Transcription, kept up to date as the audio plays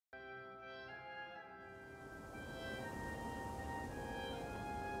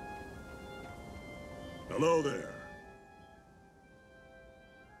Hello there.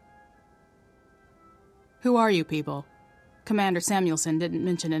 Who are you people? Commander Samuelson didn't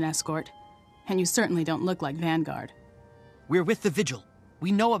mention an escort, and you certainly don't look like Vanguard. We're with the Vigil.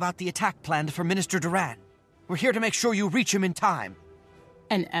 We know about the attack planned for Minister Duran. We're here to make sure you reach him in time.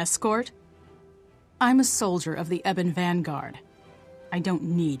 An escort? I'm a soldier of the Ebon Vanguard. I don't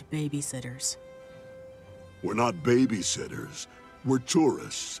need babysitters. We're not babysitters. We're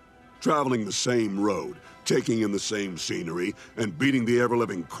tourists, traveling the same road, taking in the same scenery, and beating the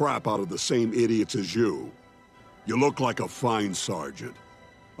ever-living crap out of the same idiots as you. You look like a fine sergeant.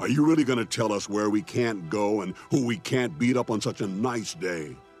 Are you really gonna tell us where we can't go and who we can't beat up on such a nice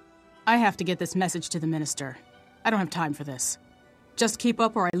day? I have to get this message to the Minister. I don't have time for this. Just keep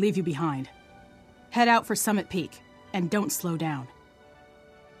up or I leave you behind. Head out for Summit Peak, and don't slow down.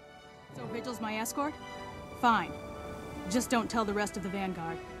 So Vigil's my escort? Fine. Just don't tell the rest of the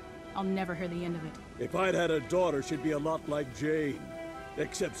Vanguard. I'll never hear the end of it. If I'd had a daughter, she'd be a lot like Jane.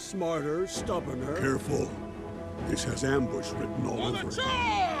 Except smarter, stubborner. Careful. This has ambush written all over it.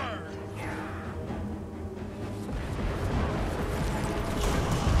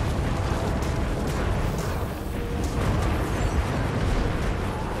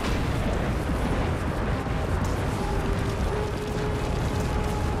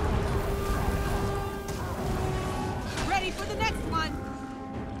 Ready for the next one!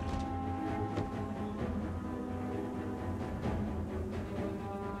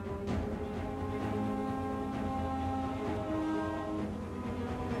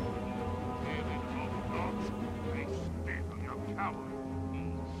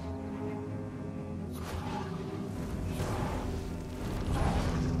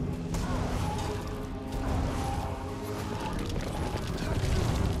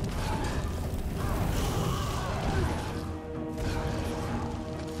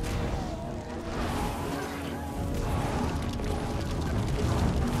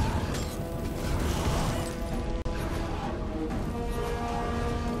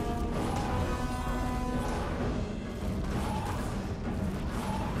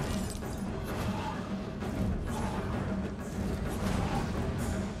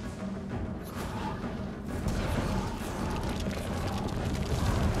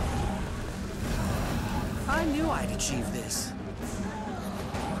 I knew I'd achieve this.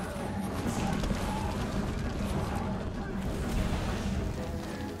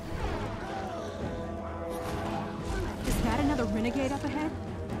 Is that another renegade up ahead?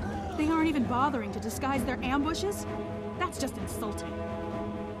 They aren't even bothering to disguise their ambushes? That's just insulting.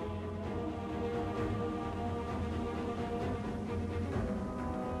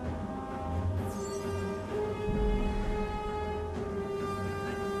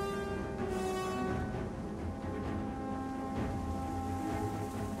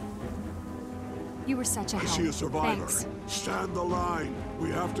 You were such a I help. see a survivor. Thanks. Stand the line. We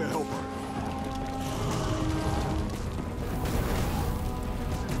have to help her.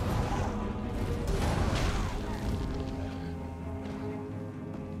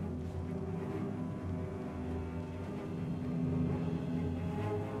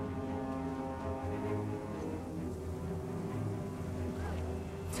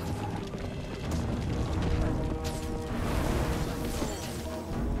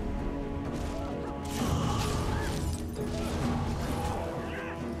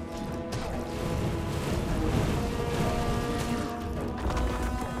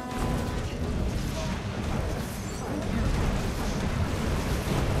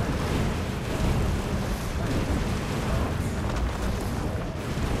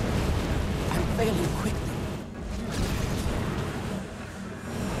 Failing quickly.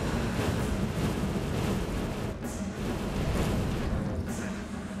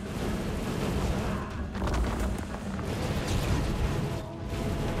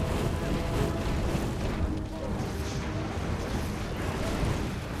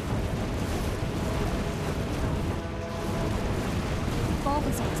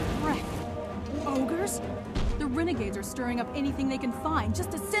 Bulbasaur's breath. Ogres? The renegades are stirring up anything they can find just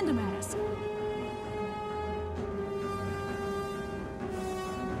to send them at us.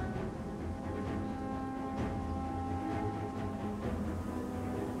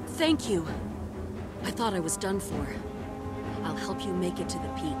 Thank you. I thought I was done for. I'll help you make it to the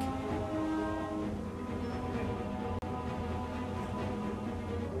peak.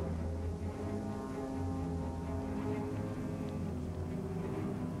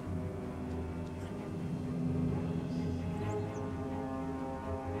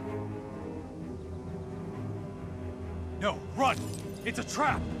 No, run! It's a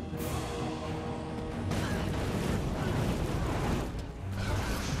trap!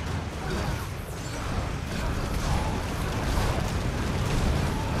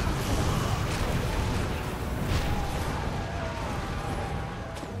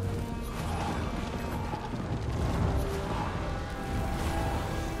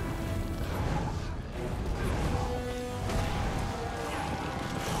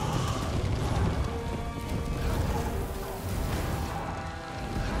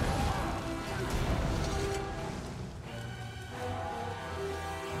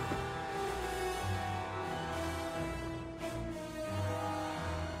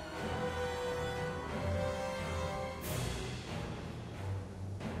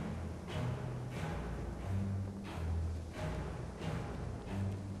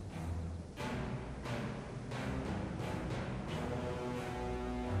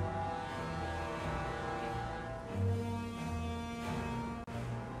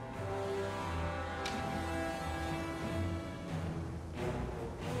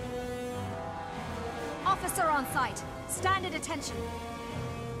 Officer on site. Stand at attention.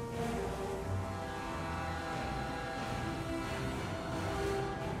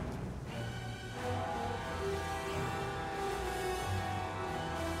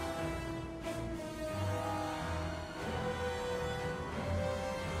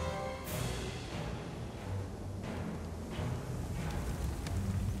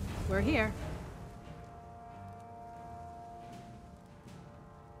 We're here.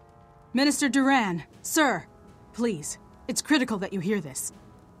 Minister Duran, sir, please. It's critical that you hear this.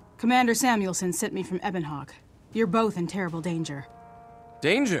 Commander Samuelson sent me from Ebenhog. You're both in terrible danger.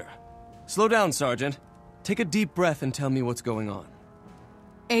 Danger? Slow down, Sergeant. Take a deep breath and tell me what's going on.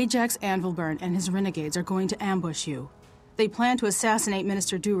 Ajax Anvilburn and his renegades are going to ambush you. They plan to assassinate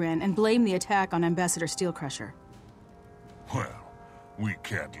Minister Duran and blame the attack on Ambassador Steelcrusher. Well, we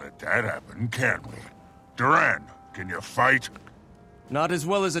can't let that happen, can we? Duran, can you fight? Not as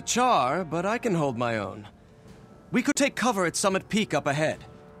well as a Char, but I can hold my own. We could take cover at Summit Peak up ahead.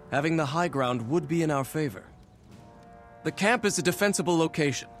 Having the high ground would be in our favor. The camp is a defensible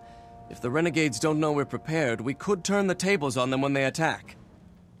location. If the renegades don't know we're prepared, we could turn the tables on them when they attack.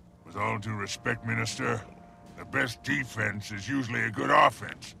 With all due respect, Minister, the best defense is usually a good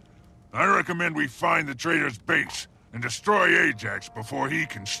offense. I recommend we find the traitor's base and destroy Ajax before he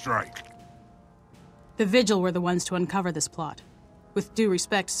can strike. The Vigil were the ones to uncover this plot. With due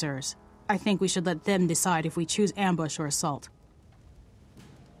respect, sirs, I think we should let them decide if we choose ambush or assault.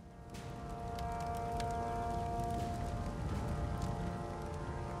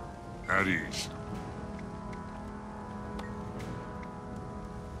 At ease.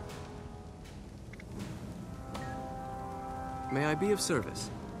 May I be of service?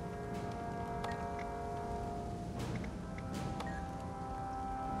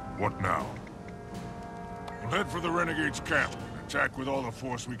 What now? We'll head for the Renegade's camp and attack with all the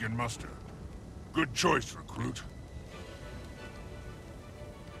force we can muster. Good choice, recruit.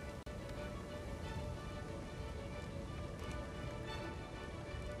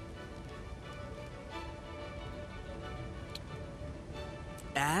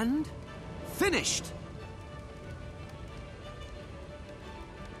 And finished!